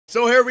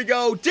So here we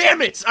go.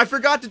 Damn it! I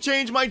forgot to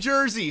change my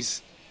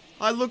jerseys.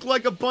 I look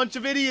like a bunch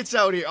of idiots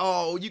out here.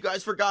 Oh, you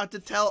guys forgot to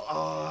tell.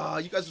 Oh,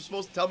 you guys were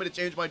supposed to tell me to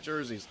change my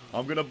jerseys.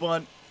 I'm gonna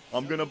bunt.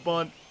 I'm gonna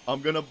bunt.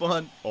 I'm gonna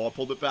bunt. Oh, I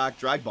pulled it back.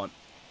 Drag bunt.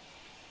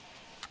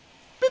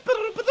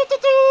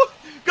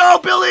 Go,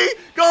 Billy!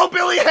 Go,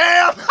 Billy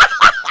Ham!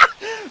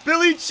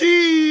 Billy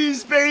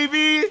Cheese,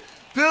 baby!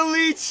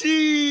 Billy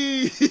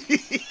Cheese!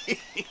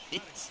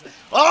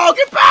 Oh,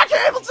 get back,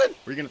 Hamilton!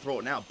 Where are you gonna throw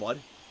it now, bud?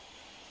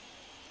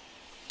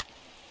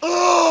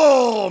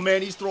 Oh,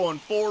 man, he's throwing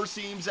four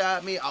seams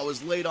at me. I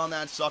was late on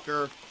that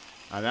sucker.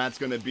 And that's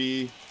going to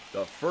be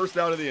the first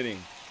out of the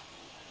inning.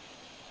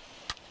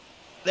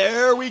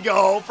 There we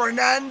go.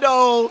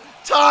 Fernando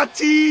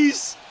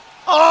Tatis.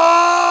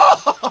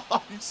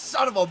 Oh, you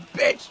son of a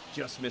bitch.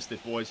 Just missed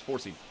it, boys. Four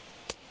seam.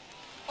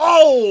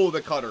 Oh,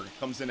 the cutter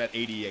comes in at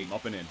 88.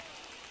 Up and in.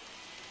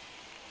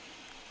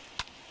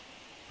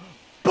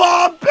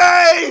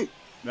 Bombay!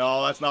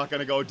 No, that's not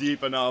going to go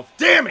deep enough.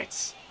 Damn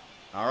it!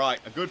 All right,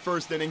 a good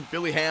first inning.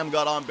 Billy Ham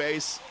got on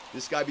base.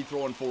 This guy be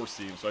throwing four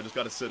seams, so I just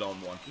got to sit on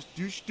one. Just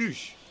douche,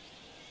 douche.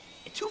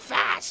 Too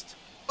fast.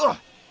 Ugh.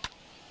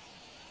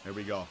 There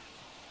we go.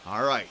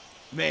 All right,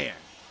 man.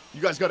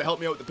 You guys got to help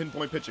me out with the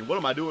pinpoint pitching. What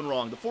am I doing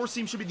wrong? The four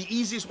seam should be the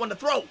easiest one to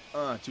throw.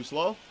 Too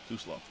slow? Too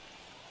slow.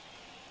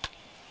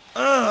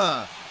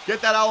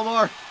 Get that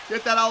Alomar.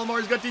 Get that Alomar.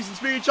 He's got decent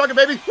speed. Chuck it,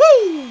 baby.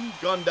 Woo!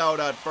 Gunned out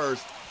at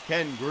first.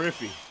 Ken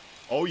Griffey.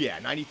 Oh, yeah,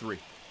 93.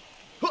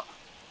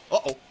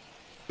 Uh-oh.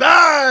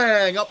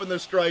 Bang! Up in the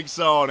strike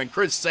zone, and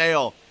Chris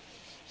Sale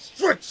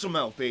strikes him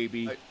out,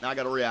 baby. Now I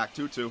got to react.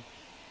 2-2.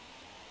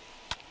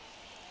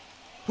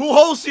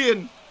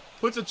 Pujols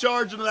puts a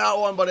charge into that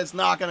one, but it's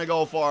not going to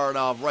go far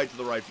enough. Right to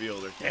the right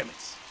fielder. Damn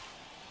it.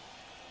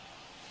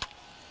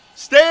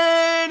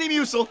 Stanny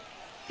Musial.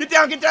 Get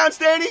down,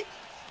 Stanny.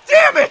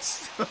 Damn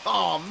it!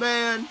 Oh,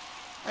 man.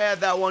 I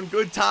had that one.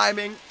 Good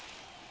timing.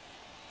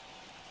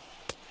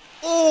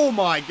 Oh,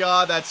 my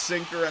God. That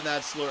sinker and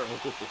that slur.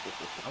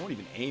 I won't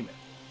even aim it.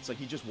 It's like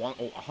he just won.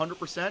 Oh,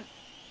 100%?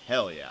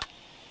 Hell yeah.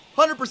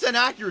 100%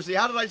 accuracy.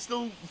 How did I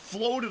still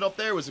float it up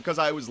there? Was it because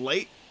I was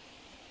late?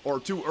 Or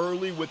too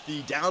early with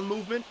the down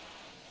movement?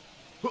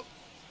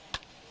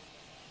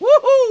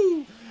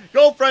 Woohoo!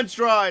 Go French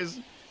fries.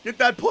 Get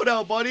that put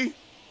out, buddy.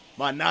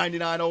 My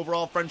 99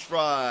 overall French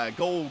fry.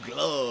 Gold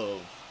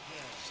glove.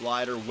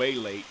 Slider way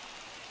late.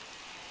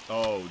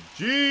 Oh,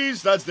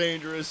 jeez. That's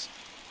dangerous.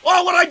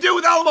 Oh, what'd I do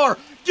with Alomar?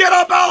 Get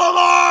up,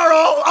 Alomar!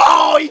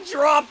 Oh, he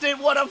dropped it.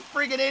 What a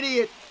freaking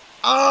idiot.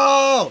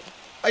 Oh,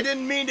 I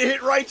didn't mean to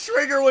hit right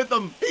trigger with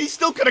him. He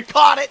still could have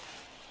caught it.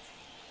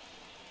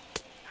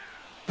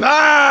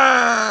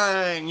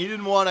 Bang! He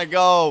didn't want to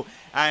go.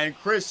 And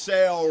Chris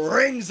Sale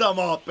rings him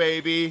up,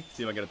 baby.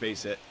 See if I get a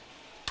base hit.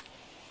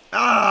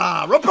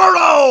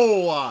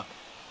 Roberto!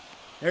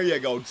 There you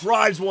go.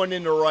 Drives one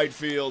into right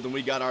field, and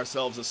we got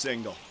ourselves a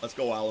single. Let's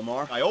go,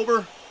 Alomar. Guy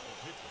over.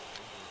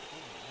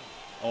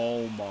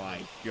 Oh, my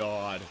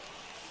God.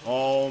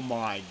 Oh,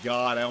 my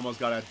God. I almost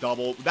got a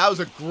double. That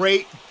was a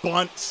great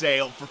bunt,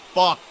 Sale, for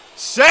fuck's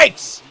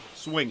sakes.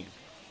 Swinging.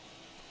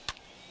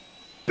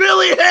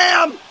 Billy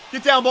Ham!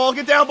 Get down, ball.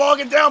 Get down, ball.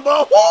 Get down,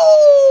 ball.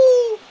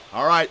 Woo!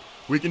 All right.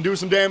 We can do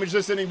some damage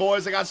this inning,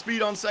 boys. I got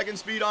speed on second,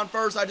 speed on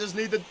first. I just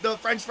need the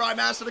French fry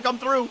master to come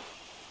through.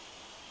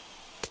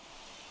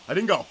 I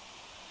didn't go.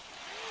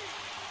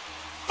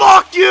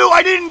 Fuck you!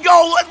 I didn't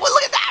go.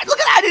 Look at that. Look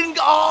at that. I didn't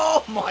go.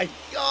 Oh, my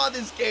God.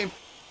 This game.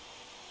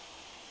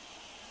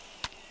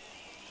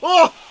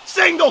 Oh,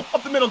 single!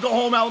 Up the middle. Go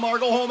home, Alomar.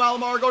 Go home,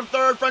 Alomar. Go to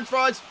third. French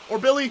fries. Or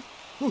Billy.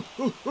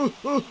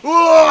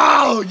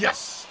 Oh,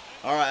 yes!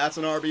 All right, that's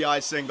an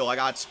RBI single. I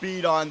got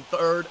speed on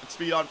third,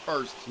 speed on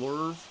first.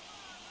 Swerve.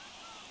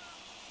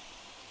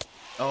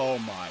 Oh,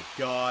 my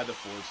God, the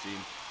four seam.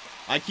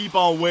 I keep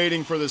on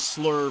waiting for the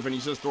slurve, and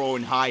he's just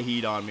throwing high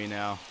heat on me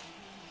now.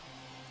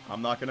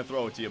 I'm not going to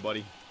throw it to you,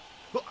 buddy.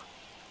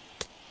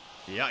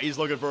 Yeah, he's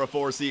looking for a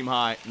four seam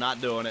high.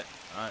 Not doing it.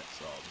 All right,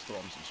 so I'll just throw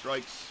him some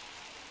strikes.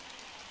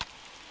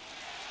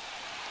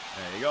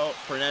 There you go.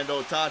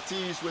 Fernando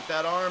Tatis with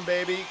that arm,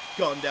 baby.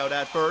 Gunned out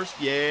at first.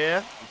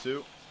 Yeah.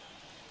 2.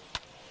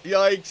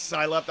 Yikes.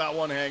 I left that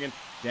one hanging.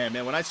 Damn,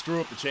 man. When I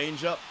screw up the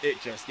changeup, it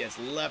just gets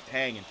left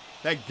hanging.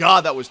 Thank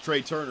God that was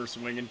Trey Turner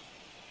swinging.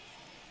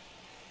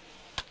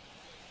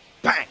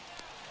 Bang.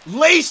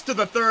 Lace to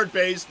the third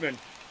baseman.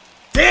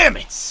 Damn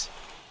it.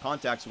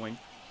 Contact swing.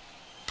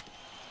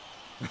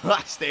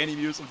 Stanny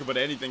Musial can put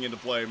anything into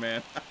play,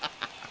 man.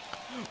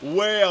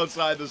 Way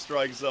outside the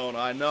strike zone.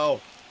 I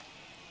know.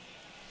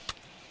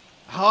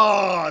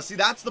 Ah, see,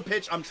 that's the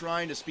pitch I'm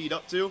trying to speed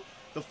up to.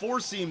 The four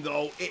seam,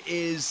 though, it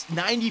is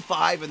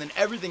 95, and then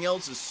everything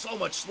else is so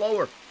much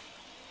slower.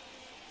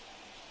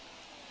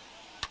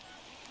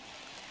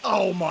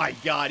 Oh, my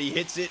God, he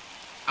hits it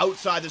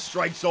outside the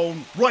strike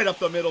zone, right up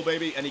the middle,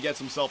 baby, and he gets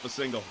himself a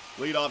single.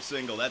 Leadoff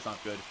single. That's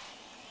not good.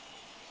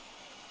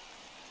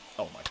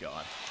 Oh, my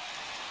God.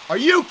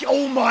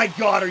 Oh, my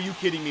God, are you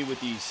kidding me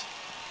with these?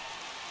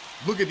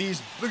 Look at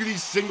these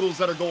singles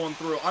that are going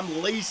through.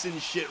 I'm lacing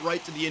shit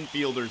right to the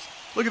infielders.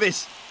 Look at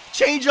this.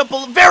 Change up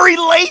very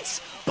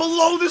late,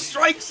 below the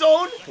strike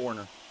zone.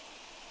 Corner.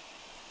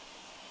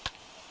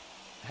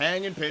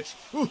 Hang and pitch.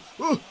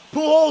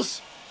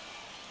 Pujols.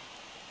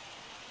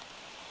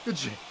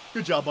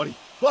 Good job, buddy.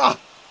 Ah,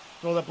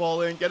 throw that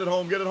ball in. Get it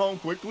home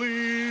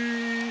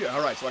quickly.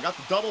 All right, so I got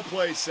the double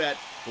play set,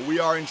 but we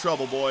are in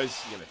trouble,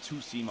 boys. You have a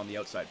two-seam on the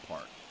outside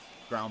part.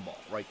 Ground ball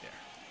right there.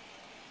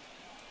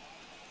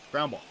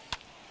 Ground ball.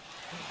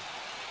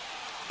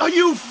 Are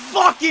you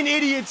fucking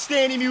idiot,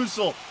 Stanley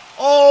Musial?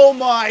 Oh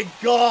my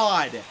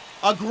God.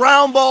 A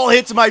ground ball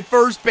hits my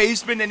first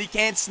baseman and he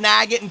can't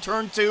snag it in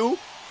turn 2?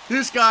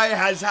 This guy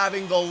has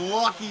having the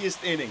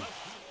luckiest inning.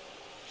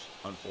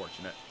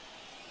 Unfortunate.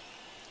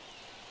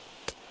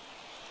 The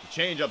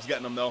changeup's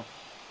getting him though.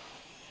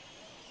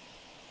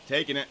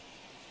 Taking it.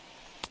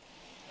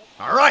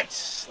 All right,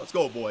 let's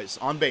go, boys.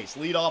 On base,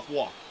 lead off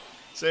walk.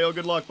 Sale,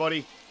 good luck,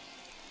 buddy.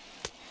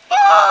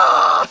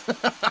 Ah!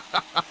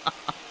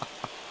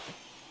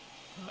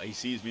 He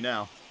sees me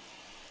now.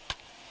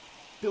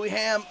 Billy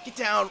Ham, get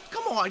down.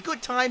 Come on,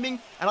 good timing.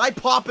 And I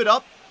pop it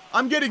up.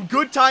 I'm getting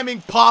good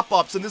timing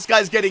pop-ups, and this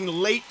guy's getting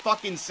late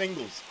fucking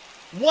singles.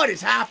 What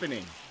is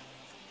happening?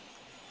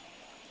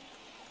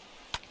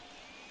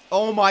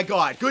 Oh my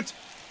God, good.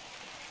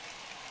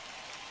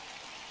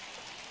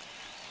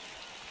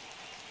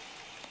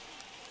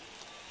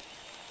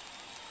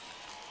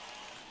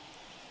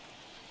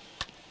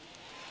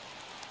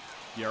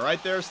 You're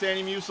right there,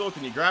 Stanley Musial.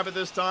 Can you grab it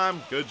this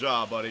time? Good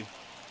job, buddy.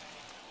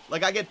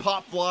 Like, I get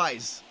pop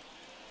flies.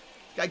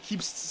 Guy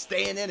keeps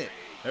staying in it.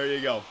 There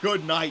you go.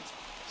 Good night.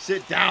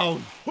 Sit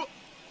down.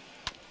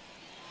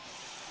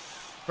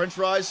 French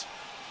fries.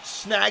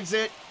 Snags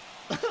it.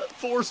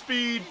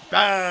 4-speed.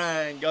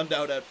 Bang. Gunned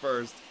out at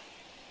first.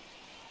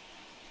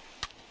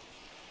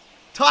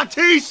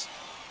 Tatis.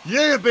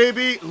 Yeah,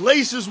 baby.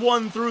 Laces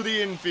one through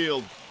the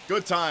infield.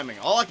 Good timing.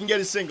 All I can get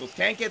is singles.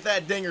 Can't get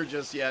that dinger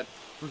just yet.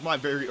 Where's my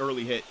very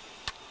early hit?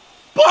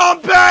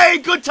 Bombay!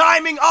 Good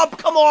timing. Up.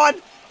 Come on.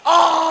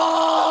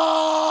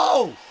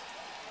 Oh!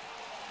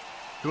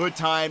 Good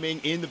timing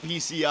in the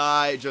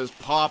PCI. Just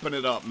popping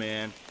it up,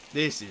 man.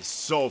 This is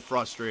so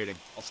frustrating.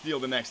 I'll steal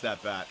the next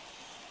at-bat.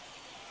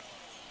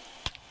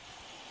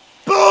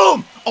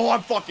 Boom! Oh,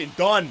 I'm fucking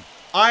done.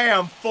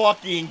 I'm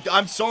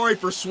sorry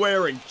for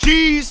swearing.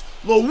 Jeez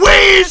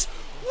Louise!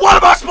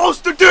 What am I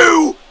supposed to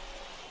do?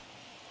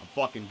 I'm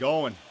fucking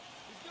going.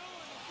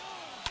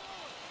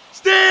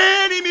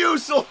 Stanley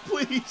Musial,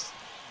 please.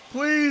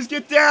 Please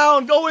get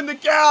down. Go in the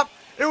gap.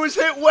 It was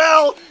hit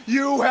well.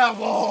 You have...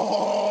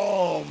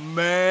 Oh,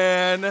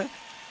 man.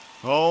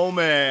 Oh,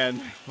 man.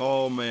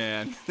 Oh,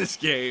 man. This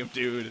game,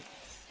 dude.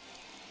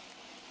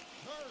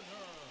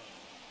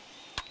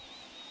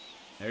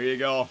 There you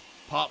go.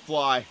 Pop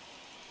fly.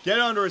 Get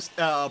under his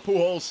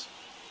Pujols.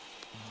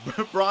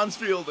 Bronze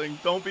fielding.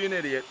 Don't be an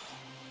idiot.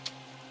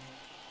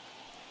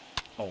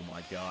 Oh,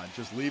 my God.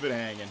 Just leave it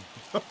hanging.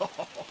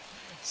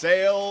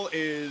 Sale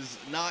is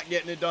not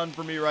getting it done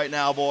for me right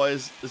now,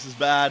 boys. This is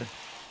bad.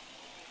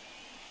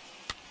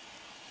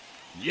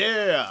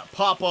 Yeah,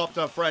 pop up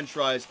to French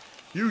fries.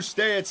 You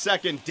stay at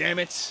second, damn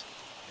it.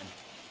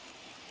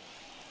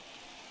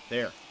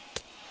 There.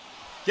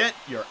 Get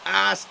your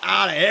ass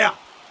out of here.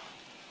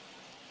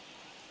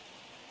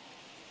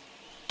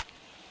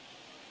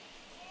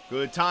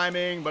 Good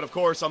timing, but of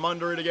course I'm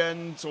under it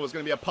again, so it's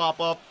going to be a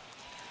pop-up.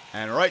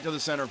 And right to the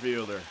center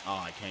fielder.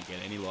 Oh, I can't get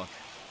any luck.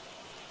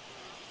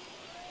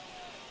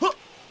 Huh.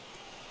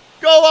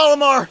 Go,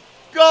 Alomar!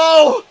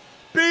 Go!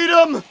 Beat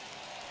him!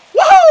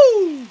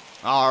 Woohoo!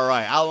 All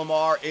right,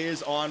 Alomar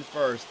is on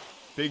first.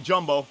 Big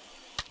Jumbo.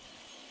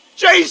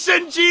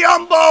 Jason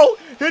Giambo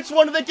hits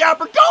one to the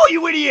gapper. Go,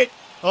 you idiot!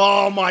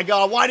 Oh, my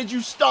God. Why did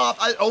you stop?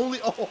 I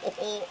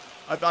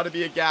thought it'd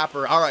be a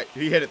gapper. All right,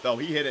 he hit it, though.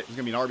 He hit it. It's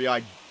going to be an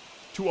RBI.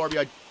 2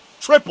 RBI.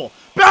 Triple.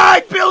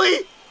 Bang, Billy!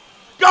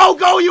 Go,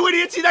 go, you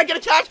idiot. See that get a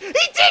catch? He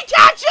did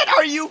catch it!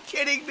 Are you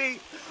kidding me?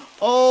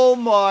 Oh,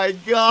 my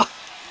God.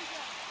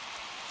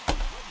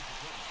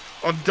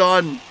 I'm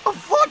done. I'm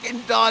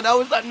fucking done.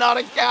 How is that not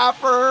a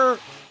gapper?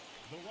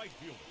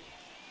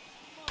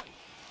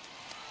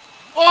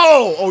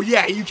 Oh, oh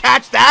yeah, you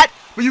catch that,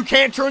 but you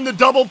can't turn the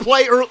double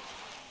play early.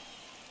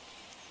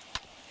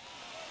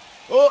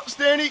 Oh,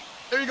 Stanley,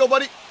 there you go,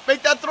 buddy.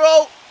 Make that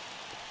throw.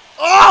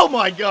 Oh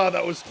my God,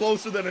 that was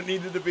closer than it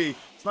needed to be.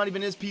 It's not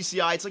even his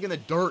PCI. It's like in the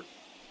dirt.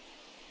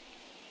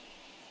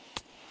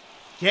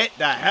 Get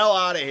the hell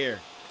out of here.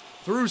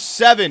 Through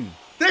 7.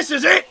 This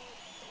is it.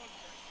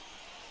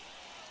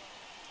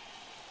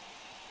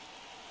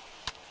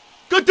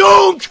 Good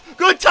dunk!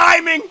 Good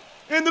timing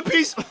in the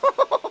piece.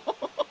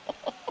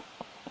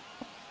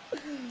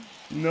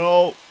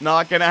 No,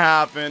 not gonna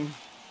happen.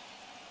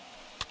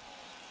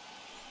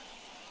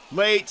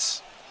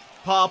 Late.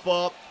 Pop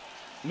up.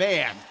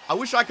 Man, I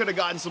wish I could have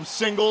gotten some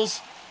singles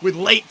with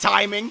late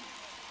timing.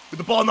 With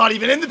the ball not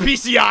even in the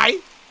PCI.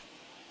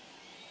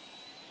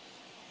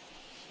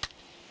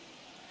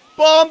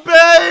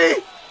 Bombay!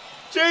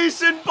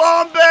 Jason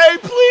Bombay,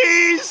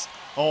 please!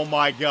 Oh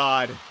my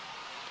God.